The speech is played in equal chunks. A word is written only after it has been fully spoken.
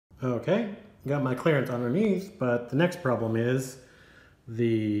Okay, got my clearance underneath, but the next problem is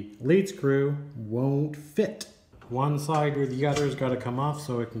the lead screw won't fit. One side or the other's got to come off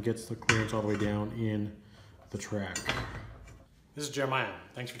so it can get the clearance all the way down in the track. This is Jeremiah.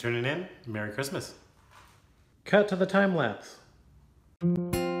 Thanks for tuning in. Merry Christmas. Cut to the time lapse.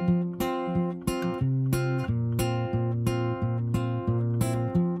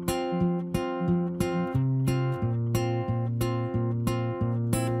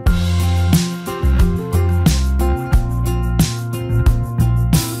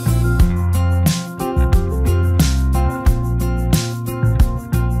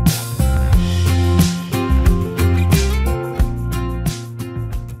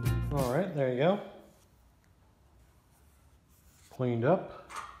 Cleaned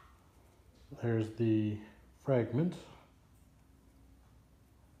up. There's the fragment.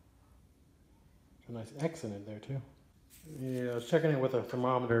 A nice X in it there too. Yeah, I was checking it with a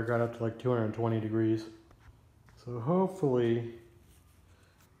thermometer, got up to like 220 degrees. So hopefully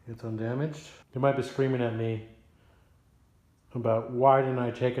it's undamaged. You might be screaming at me about why didn't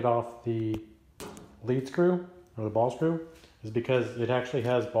I take it off the lead screw or the ball screw. It's because it actually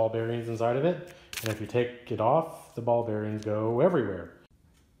has ball bearings inside of it. And if you take it off, the ball bearings go everywhere.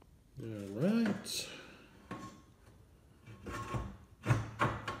 All right.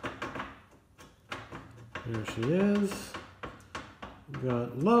 There she is. We've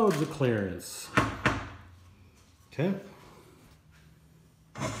got loads of clearance. Okay.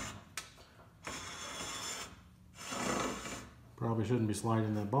 Probably shouldn't be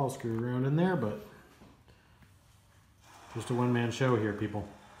sliding that ball screw around in there, but just a one-man show here, people.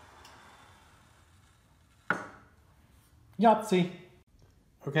 Yahtzee.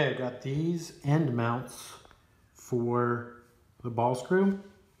 Okay, I've got these end mounts for the ball screw.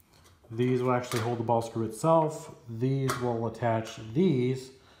 These will actually hold the ball screw itself. These will attach these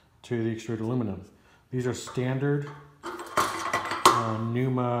to the extruded aluminum. These are standard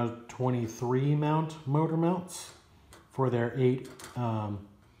Numa 23 mount motor mounts for their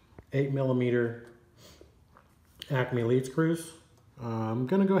 8mm Acme lead screws. I'm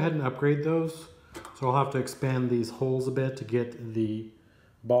gonna go ahead and upgrade those. So I'll have to expand these holes a bit to get the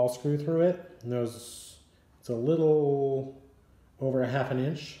ball screw through it. And it's a little over 1/2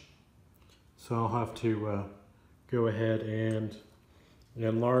 inch. So I'll have to go ahead and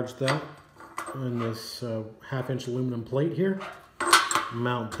enlarge that on this 1/2 inch aluminum plate here.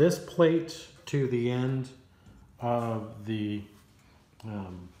 Mount this plate to the end of the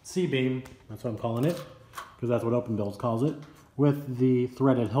C-beam, that's what I'm calling it, because that's what OpenBuilds calls it, with the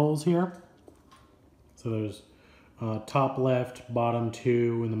threaded holes here. So there's top left, bottom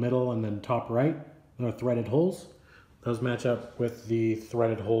 2 in the middle, and then top right. There are threaded holes. Those match up with the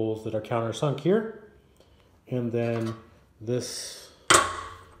threaded holes that are countersunk here. And then this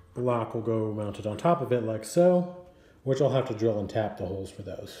block will go mounted on top of it like so, which I'll have to drill and tap the holes for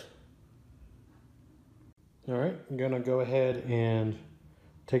those. All right, I'm gonna go ahead and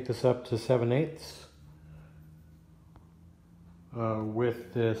take this up to 7/8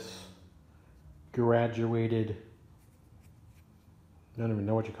 with this graduated, I don't even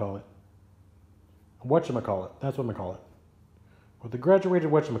know what you call it. Whatchamacallit, that's what I'm gonna call it. With the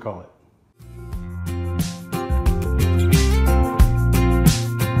graduated whatchamacallit.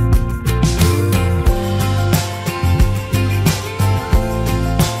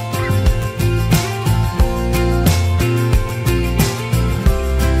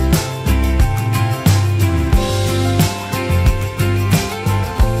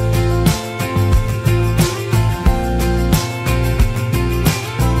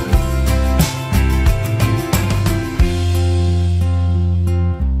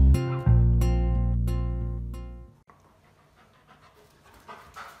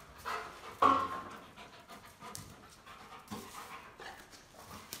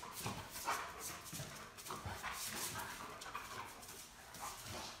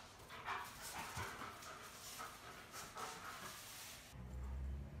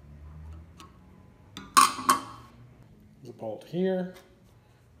 A bolt here,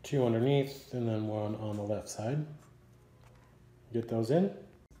 2 underneath, and then 1 on the left side. Get those in.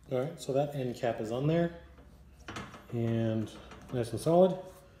 All right, so that end cap is on there and nice and solid.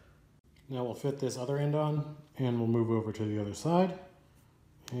 Now we'll fit this other end on and we'll move over to the other side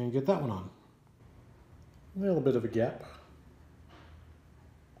and get that one on. A little bit of a gap.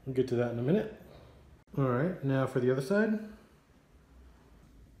 We'll get to that in a minute. All right, now for the other side.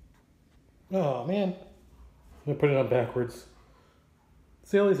 Oh man, I'm gonna put it on backwards.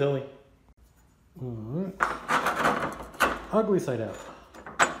 Silly, silly. All right, ugly side out.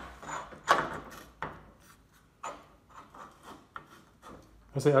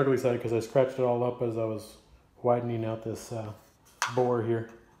 I say ugly side because I scratched it all up as I was widening out this bore here.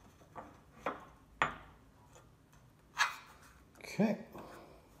 Okay.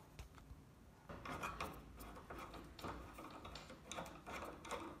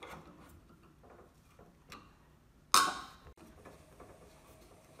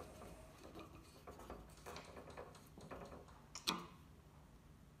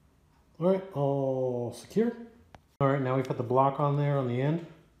 All right, all secure. All right, now we put the block on there on the end.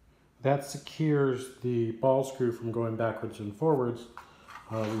 That secures the ball screw from going backwards and forwards,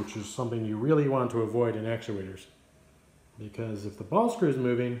 which is something you really want to avoid in actuators. Because if the ball screw is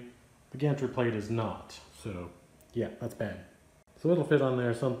moving, the gantry plate is not. So yeah, that's bad. So it'll fit on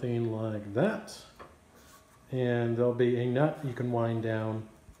there something like that. And there'll be a nut you can wind down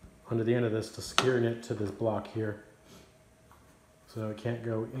under the end of this to securing it to this block here. So it can't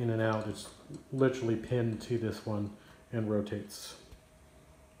go in and out. It's literally pinned to this one and rotates.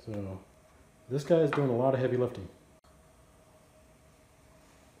 So this guy is doing a lot of heavy lifting.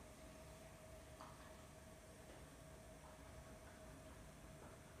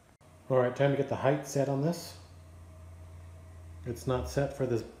 All right, time to get the height set on this. It's not set for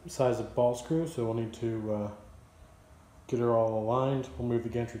this size of ball screw, so we'll need to get her all aligned. We'll move the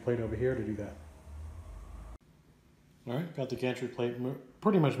gantry plate over here to do that. All right, got the gantry plate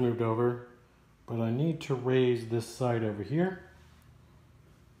pretty much moved over, but I need to raise this side over here.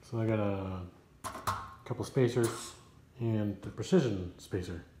 So I got a couple spacers and the precision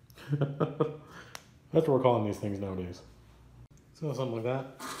spacer. That's what we're calling these things nowadays. So something like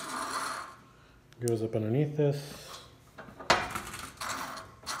that. Goes up underneath this.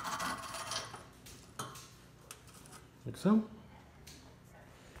 Like so.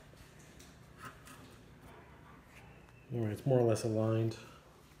 Anyway, it's more or less aligned.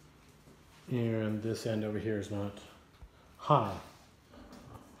 And this end over here is not high.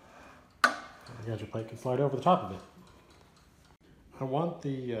 The gantry plate can slide over the top of it. I want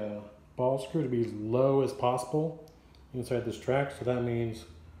the ball screw to be as low as possible inside this track, so that means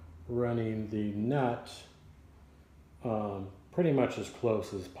running the nut pretty much as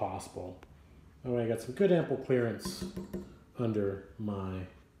close as possible. That way I got some good ample clearance under my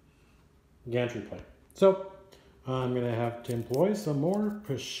gantry plate. So I'm going to have to employ some more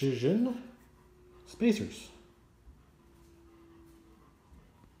precision spacers.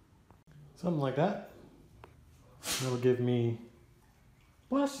 Something like that. That'll give me,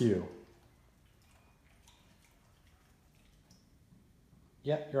 bless you.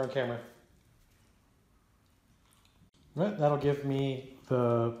 Yeah, you're on camera. Right, that'll give me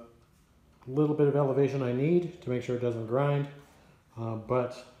the little bit of elevation I need to make sure it doesn't grind,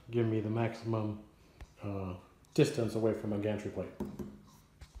 but give me the maximum distance away from my gantry plate.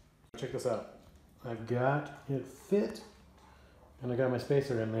 Check this out. I've got it fit, and I got my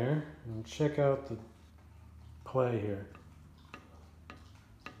spacer in there. And check out the play here. I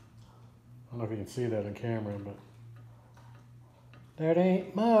don't know if you can see that on camera, but that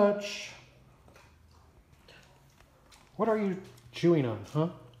ain't much. What are you chewing on, huh?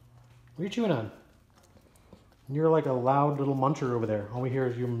 What are you chewing on? You're like a loud little muncher over there. All we hear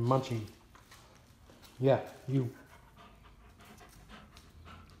is you munching. Yeah, you.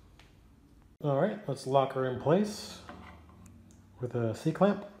 All right, let's lock her in place with a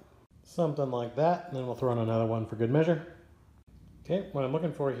C-clamp. Something like that, and then we'll throw on another one for good measure. Okay, what I'm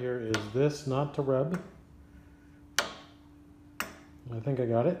looking for here is this not to rub. I think I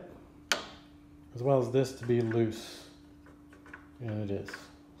got it. As well as this to be loose. And it is.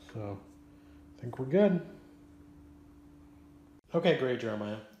 So, I think we're good. Okay, great,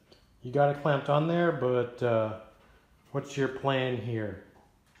 Jeremiah. You got it clamped on there, but what's your plan here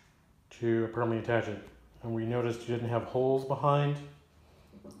to permanently attach it? And we noticed you didn't have holes behind,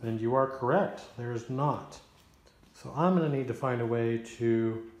 and you are correct, there's not. So I'm gonna need to find a way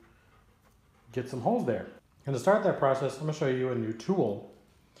to get some holes there. And to start that process, I'm gonna show you a new tool,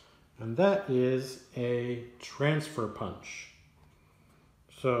 and that is a transfer punch.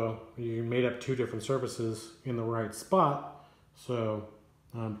 So you made up two different surfaces in the right spot, so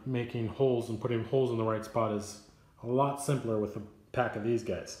making holes and putting holes in the right spot is a lot simpler with a pack of these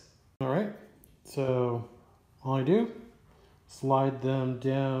guys. All right, so all I do, slide them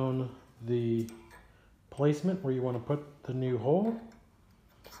down the placement where you want to put the new hole,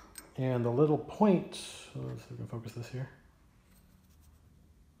 and the little point, let's see if we can focus this here.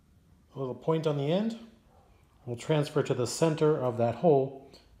 A little point on the end will transfer to the center of that hole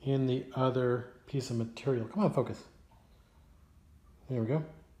in the other piece of material. Come on, focus. There we go.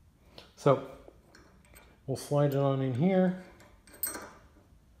 So we'll slide it on in here.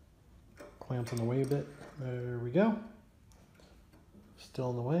 Clamps in the way a bit. There we go. still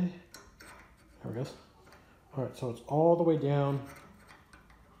in the way. There it goes. All right, so it's all the way down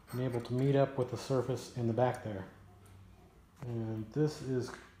and able to meet up with the surface in the back there. And this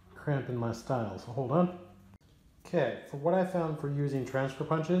is cramping my style, so hold on. Okay, for what I found for using transfer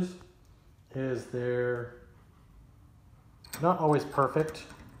punches is they're not always perfect.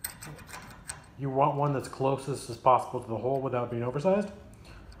 You want one that's closest as possible to the hole without being oversized.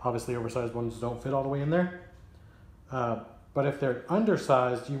 Obviously oversized ones don't fit all the way in there. But if they're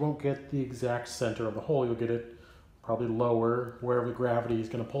undersized, you won't get the exact center of the hole. You'll get it probably lower, wherever the gravity is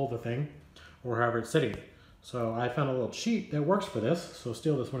going to pull the thing, or however it's sitting. So I found a little cheat that works for this, so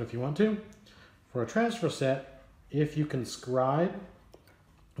steal this one if you want to. For a transfer set, if you can scribe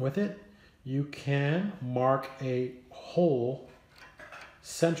with it, you can mark a hole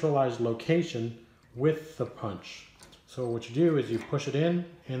centralized location with the punch. So what you do is you push it in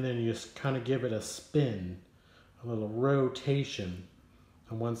and then you just kind of give it a spin, a little rotation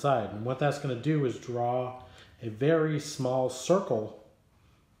on one side. And what that's going to do is draw a very small circle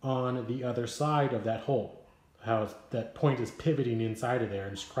on the other side of that hole. How that point is pivoting inside of there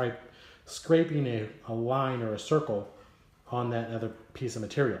and scraping a line or a circle on that other piece of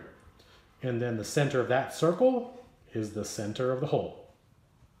material. And then the center of that circle is the center of the hole.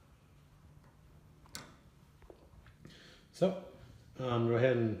 So go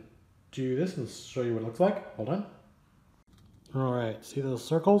ahead and do this and show you what it looks like. Hold on. All right, see those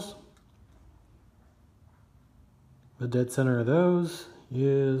circles? The dead center of those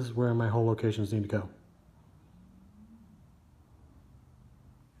is where my hole locations need to go.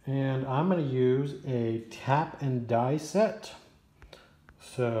 And I'm going to use a tap and die set.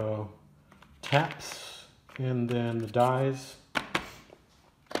 So taps and then the dies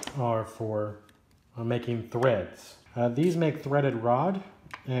are for making threads. These make threaded rod,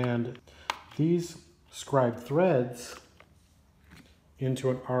 and these scribe threads into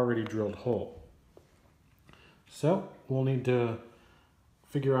an already drilled hole. So we'll need to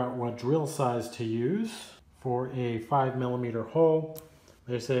figure out what drill size to use for a 5mm hole.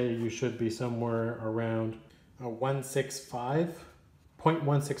 They say you should be somewhere around a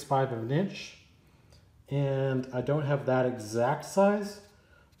 0.165 of an inch. And I don't have that exact size,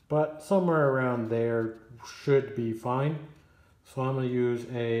 but somewhere around there should be fine. So I'm going to use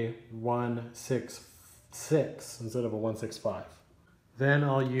a 166 instead of a 165. Then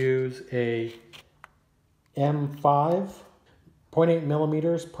I'll use a M5, 0.8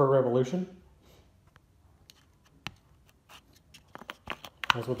 millimeters per revolution.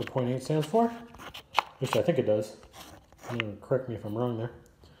 That's what the 0.8 stands for. At least I think it does. Correct me if I'm wrong there.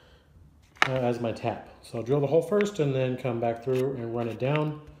 As my tap. So I'll drill the hole first and then come back through and run it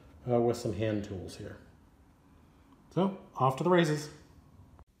down with some hand tools here. So off to the races.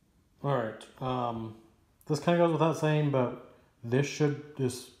 All right. This kind of goes without saying, but the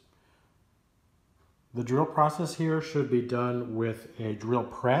drill process here should be done with a drill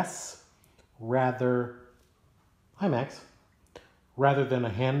press rather than a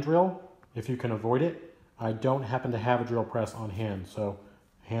hand drill, if you can avoid it. I don't happen to have a drill press on hand, so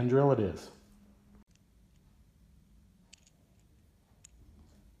hand drill it is.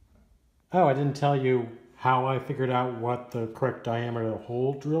 Oh, I didn't tell you how I figured out what the correct diameter of the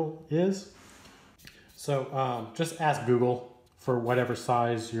hole drill is. So just ask Google for whatever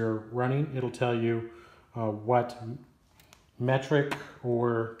size you're running. It'll tell you what metric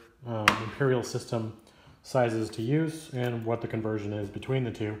or imperial system sizes to use and what the conversion is between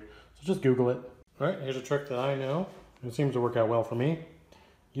the two. So just Google it. All right, here's a trick that I know. It seems to work out well for me.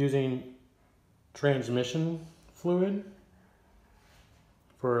 Using transmission fluid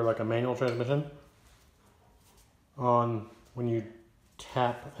for like a manual transmission on when you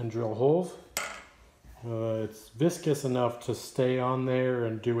tap and drill holes. It's viscous enough to stay on there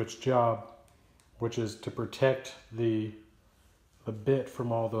and do its job, which is to protect the bit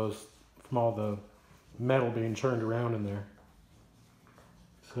from all the metal being churned around in there.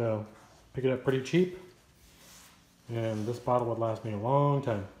 So pick it up pretty cheap, and this bottle would last me a long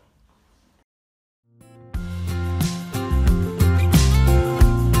time.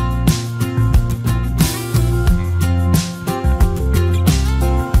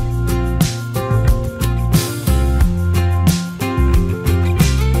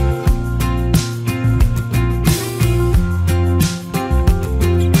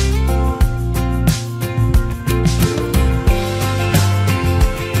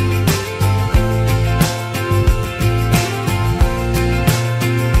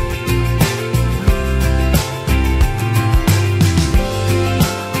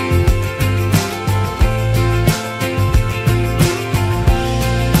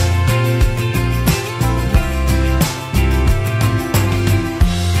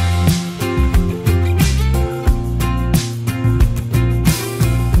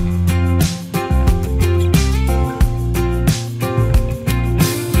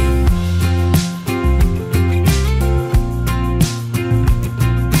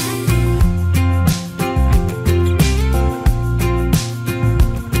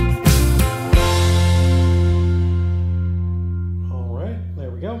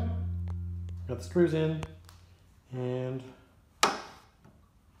 screws in, and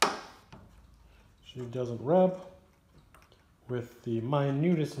she doesn't rub with the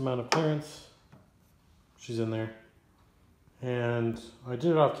minutest amount of clearance. She's in there. And I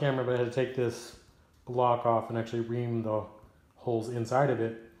did it off camera, but I had to take this block off and actually ream the holes inside of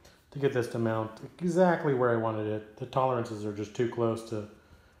it to get this to mount exactly where I wanted it. The tolerances are just too close to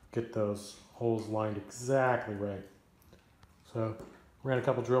get those holes lined exactly right. So ran a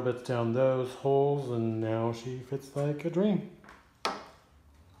couple drill bits down those holes, and now she fits like a dream.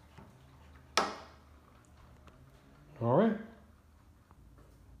 All right.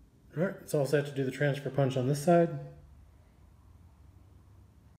 All right, it's all set to do the transfer punch on this side.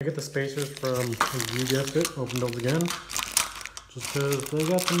 I get the spacers from, as you guessed it, OpenBuilds again, just because they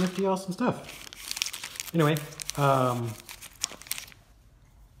got some nifty awesome stuff. Anyway,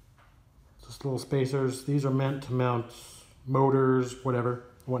 just little spacers. These are meant to mount motors,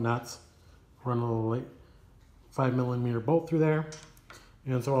 whatnots. Run a little 5mm bolt through there.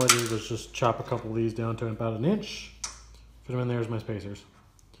 And so all I did was just chop a couple of these down to about an inch. Fit them in there as my spacers.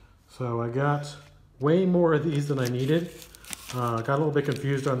 So I got way more of these than I needed. Got a little bit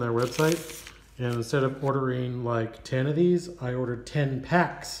confused on their website, and instead of ordering like 10 of these, I ordered 10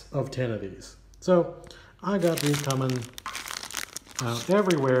 packs of 10 of these. So I got these coming out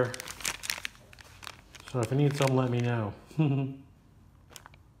everywhere. So if you need some, let me know.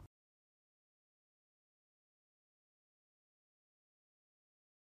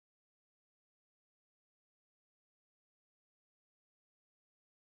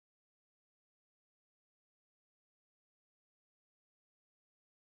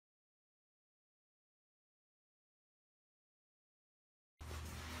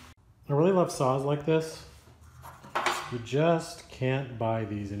 I really love saws like this. You just can't buy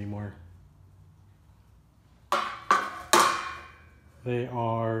these anymore. They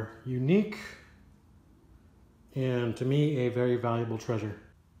are unique and, to me, a very valuable treasure.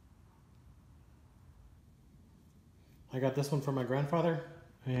 I got this one from my grandfather,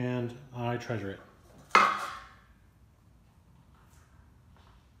 and I treasure it.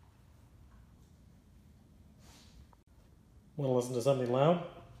 Want to listen to something loud?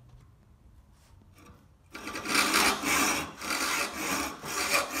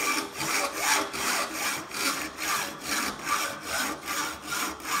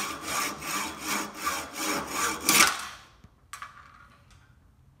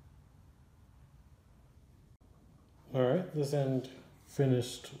 Alright, this end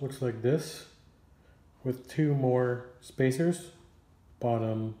finished looks like this, with 2 more spacers,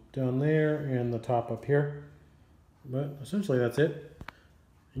 bottom down there and the top up here. But essentially that's it.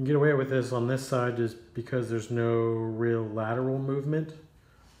 You can get away with this on this side just because there's no real lateral movement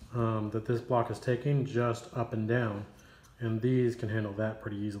that this block is taking, just up and down. And these can handle that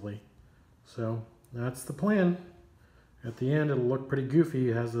pretty easily. So that's the plan. At the end it'll look pretty goofy.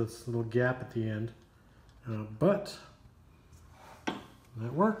 It has this little gap at the end. But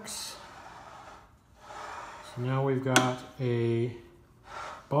that works. So now we've got a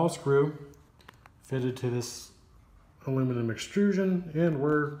ball screw fitted to this aluminum extrusion, and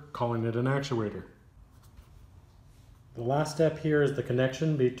we're calling it an actuator. The last step here is the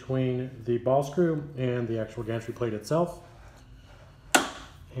connection between the ball screw and the actual gantry plate itself.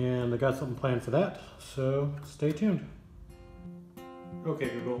 And I got something planned for that, so stay tuned. Okay,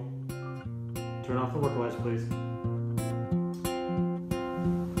 Google, turn off the work lights, please.